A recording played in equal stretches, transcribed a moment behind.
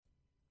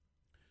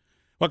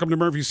Welcome to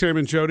Murphy, Sam,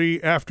 and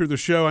Jody After the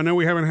Show. I know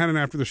we haven't had an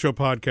After the Show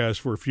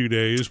podcast for a few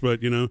days,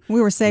 but, you know. We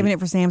were saving it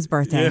for Sam's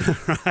birthday. Yeah,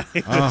 right.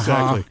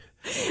 Exactly.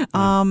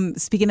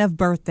 Speaking of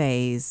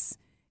birthdays,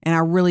 and I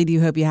really do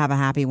hope you have a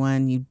happy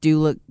one. You do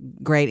look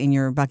great in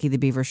your Bucky the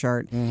Beaver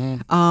shirt.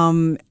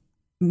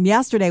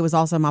 Yesterday was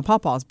also my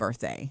pawpaw's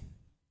birthday.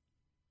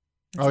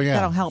 Oh, yeah.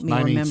 That'll help me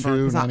 92,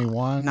 remember.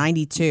 91?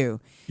 92.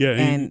 Yeah.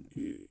 And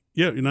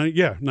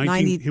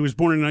 19, he was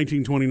born in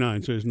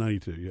 1929, so he's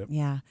 92. Yep.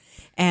 Yeah.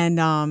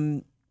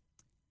 And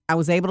I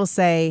was able to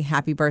say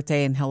happy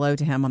birthday and hello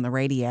to him on the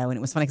radio. And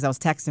it was funny because I was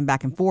texting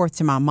back and forth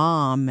to my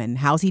mom and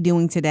how's he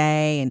doing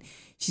today? And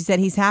she said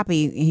he's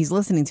happy. He's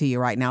listening to you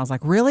right now. I was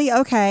like, really?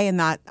 Okay. And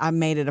I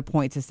made it a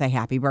point to say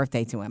happy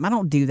birthday to him. I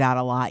don't do that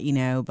a lot, you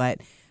know,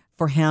 but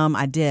for him,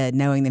 I did,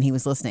 knowing that he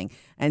was listening.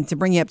 And to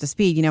bring you up to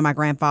speed, you know, my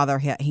grandfather,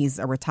 he's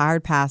a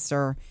retired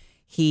pastor.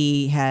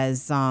 He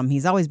has,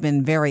 he's always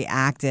been very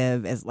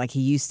active, as like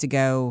he used to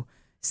go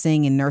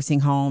sing in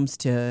nursing homes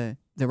to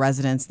the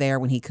residents there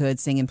when he could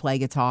sing and play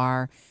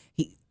guitar.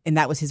 And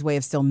that was his way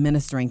of still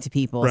ministering to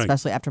people, right.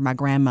 Especially after my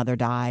grandmother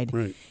died.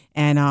 Right.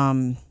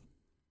 And,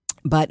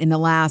 but in the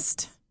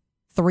last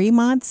 3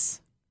 months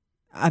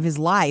of his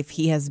life,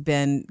 he has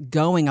been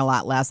going a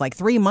lot less. Like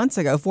 4 months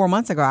ago,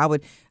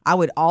 I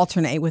would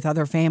alternate with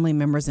other family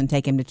members and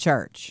take him to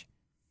church.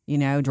 You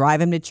know,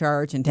 drive him to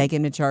church and take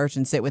him to church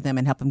and sit with him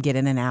and help him get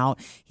in and out.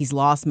 He's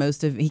lost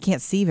he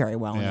can't see very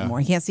well anymore.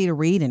 He can't see to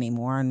read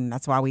anymore. And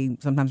that's why we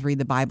sometimes read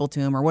the Bible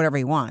to him or whatever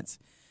he wants.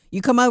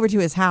 You come over to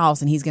his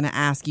house and he's going to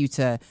ask you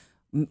to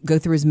go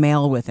through his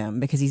mail with him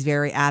because he's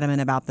very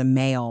adamant about the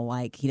mail.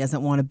 Like he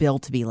doesn't want a bill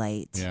to be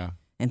late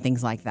and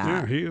things like that.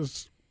 Yeah, he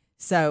is.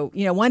 So,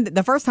 you know,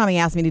 the first time he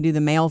asked me to do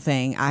the mail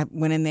thing, I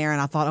went in there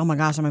and I thought, oh my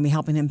gosh, I'm going to be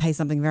helping him pay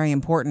something very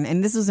important.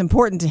 And this was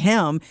important to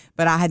him,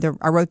 but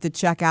I wrote the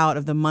check out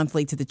of the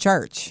monthly to the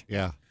church.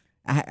 Yeah.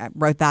 I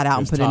wrote that out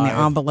and put it in the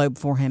envelope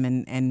for him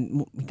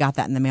and got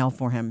that in the mail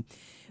for him.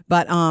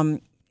 But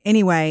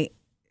anyway,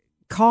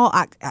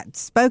 I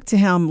spoke to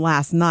him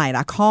last night.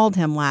 I called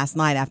him last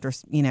night after,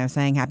 you know,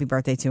 saying happy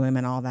birthday to him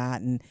and all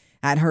that. And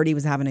I'd heard he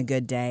was having a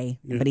good day,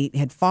 but he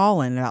had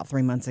fallen about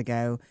 3 months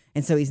ago.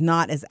 And so he's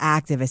not as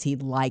active as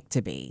he'd like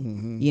to be.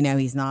 Mm-hmm. You know,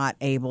 he's not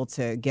able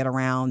to get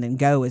around and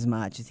go as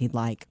much as he'd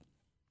like.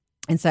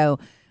 And so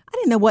I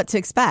didn't know what to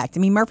expect. I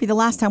mean, Murphy, the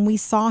last time we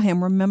saw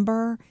him,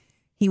 remember,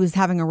 he was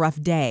having a rough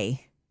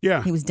day.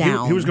 Yeah. He was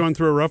down. He was going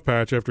through a rough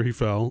patch after he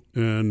fell.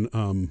 And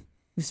he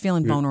was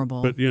feeling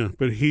vulnerable. But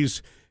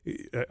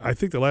I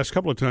think the last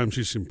couple of times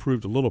he's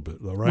improved a little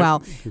bit, though,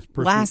 right?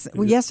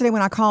 Well, yesterday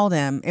when I called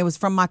him, it was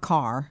from my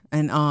car,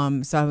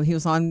 and so he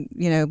was on,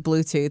 you know,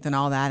 Bluetooth and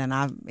all that,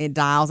 and it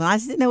dials, and I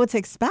just didn't know what to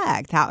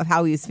expect,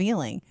 how he was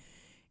feeling,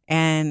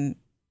 and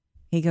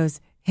he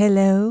goes,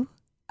 "Hello."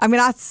 I mean,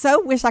 I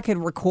so wish I could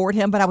record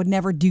him, but I would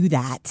never do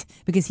that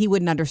because he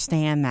wouldn't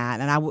understand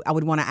that, and I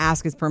would want to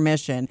ask his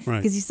permission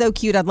because he's so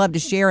cute. I'd love to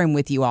share him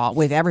with you all,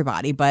 with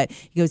everybody, but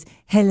he goes,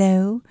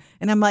 "Hello."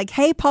 And I'm like,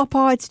 "Hey,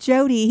 Pawpaw, it's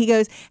Jody." He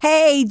goes,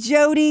 "Hey,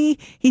 Jody."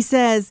 He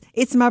says,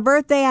 "It's my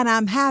birthday and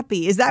I'm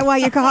happy." Is that why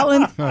you're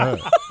calling?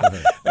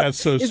 That's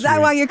so sweet. Is that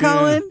why you're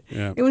calling?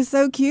 Yeah. It was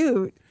so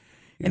cute.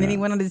 And then he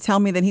went on to tell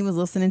me that he was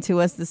listening to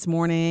us this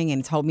morning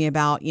and told me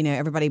about, you know,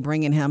 everybody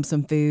bringing him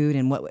some food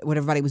and what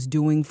everybody was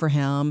doing for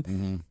him.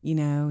 Mm-hmm. You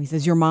know, he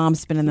says, your mom's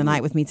spending the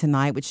night with me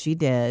tonight, which she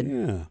did.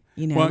 Yeah.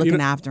 You know,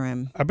 looking after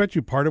him. I bet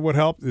you part of what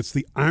helped, it's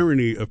the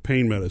irony of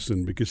pain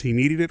medicine because he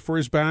needed it for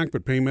his back,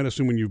 but pain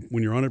medicine, when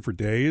you're on it for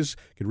days,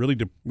 can really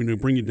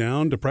bring you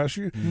down, depress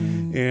you.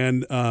 Mm-hmm.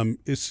 And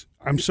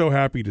I'm so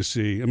happy to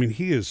see. I mean,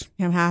 he is.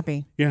 I'm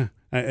happy. Yeah.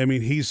 I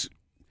mean,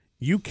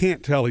 you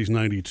can't tell he's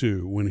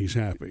 92 when he's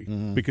happy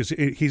because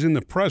he's in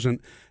the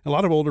present. A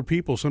lot of older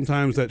people,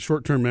 sometimes that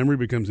short-term memory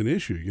becomes an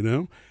issue, you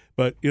know?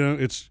 But, you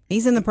know,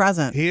 he's in the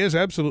present. He is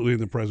absolutely in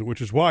the present,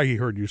 which is why he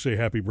heard you say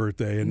happy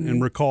birthday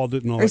and recalled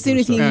it and all that. As soon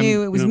as he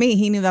knew it was me,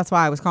 he knew that's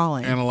why I was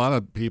calling. And a lot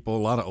of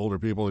older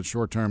people, it's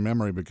short-term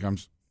memory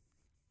becomes...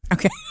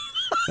 Okay.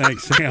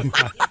 Thanks, Sam.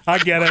 I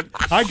get it.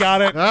 I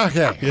got it.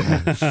 Okay.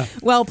 Yeah.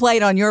 Well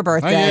played on your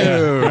birthday.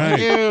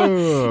 Thank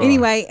you.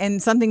 Anyway,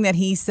 and something that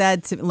he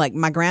said to, like,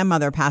 my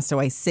grandmother passed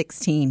away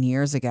 16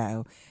 years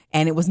ago,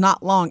 and it was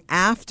not long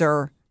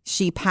after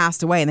she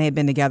passed away, and they had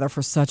been together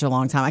for such a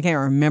long time. I can't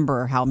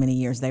remember how many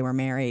years they were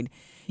married.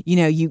 You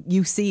know,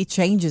 you see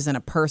changes in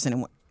a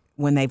person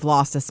when they've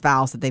lost a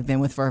spouse that they've been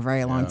with for a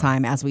very long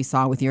time, as we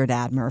saw with your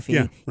dad, Murphy.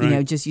 Yeah, right. You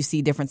know, just you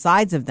see different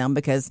sides of them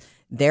because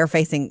they're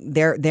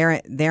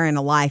in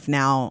a life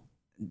now.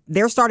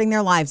 They're starting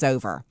their lives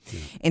over. Yeah.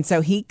 And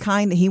so he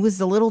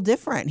was a little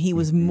different. He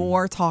was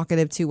more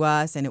talkative to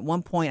us. And at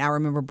one point I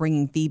remember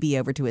bringing Phoebe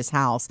over to his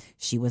house.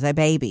 She was a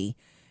baby.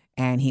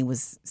 And he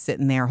was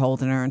sitting there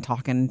holding her and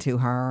talking to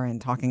her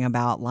and talking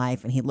about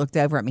life. And he looked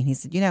over at me and he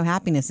said, you know,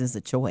 happiness is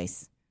a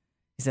choice.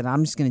 He said,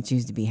 I'm just going to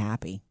choose to be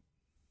happy.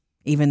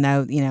 Even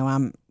though,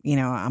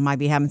 I might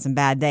be having some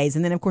bad days.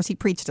 And then, of course, he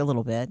preached a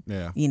little bit,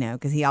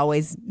 because he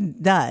always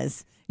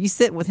does. You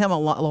sit with him a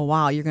little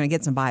while, you're going to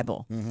get some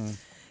Bible. Mm-hmm.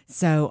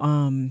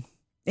 So,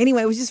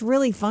 anyway, it was just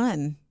really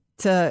fun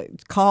to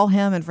call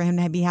him and for him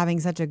to be having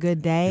such a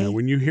good day. Yeah,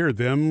 when you hear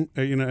them,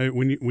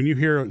 when you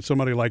hear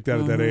somebody like that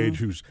at that age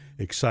who's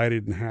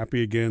excited and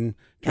happy again,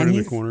 turning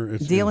the corner,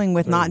 it's dealing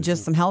with not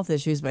just some health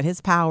issues, but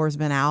his power's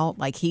been out.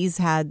 Like he's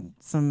had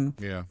some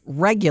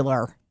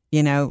regular,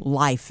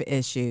 life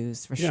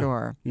issues for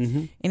sure.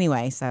 Mm-hmm.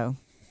 Anyway, so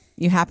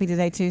you happy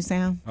today too,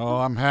 Sam? Oh,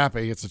 I'm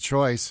happy. It's a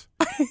choice.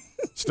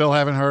 Still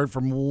haven't heard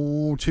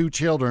from 2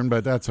 children,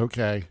 but that's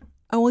okay.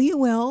 Oh, well, you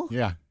will.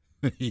 Yeah.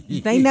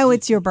 They know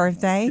it's your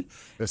birthday.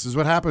 This is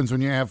what happens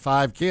when you have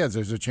 5 kids.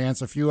 There's a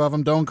chance a few of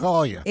them don't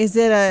call you. Is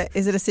it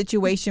a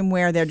situation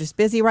where they're just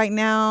busy right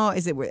now?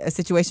 Is it a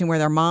situation where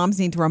their moms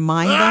need to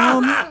remind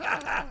them?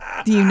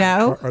 Do you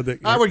know?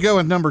 I would go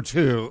with number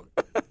 2.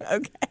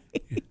 Okay.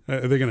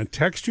 Are they going to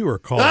text you or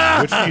call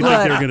you? Which do you think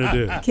they're going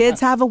to do?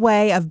 Kids have a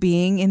way of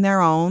being in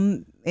their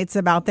own. It's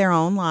about their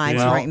own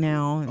lives right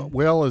now.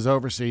 Will is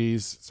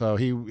overseas, so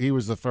he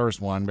was the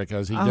first one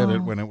because he did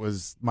it when it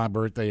was my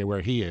birthday where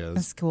he is.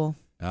 That's cool.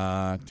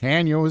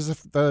 Tanya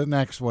was the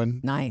next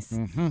one. Nice.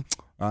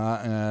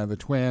 Mm-hmm. The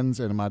twins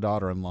and my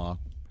daughter-in-law.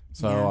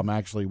 So I'm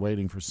actually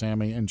waiting for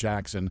Sammy and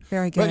Jackson.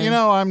 Very good. But,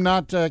 I'm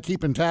not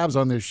keeping tabs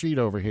on this sheet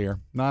over here.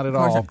 Not at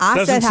all.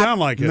 Doesn't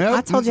sound like it. Nope.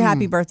 I told you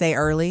happy birthday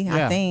early,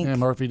 I think. Yeah,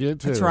 Murphy did,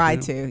 too. I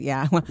tried to,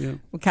 yeah.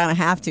 We kind of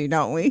have to,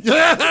 don't we?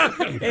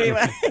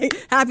 Anyway,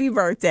 happy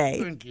birthday.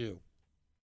 Thank you.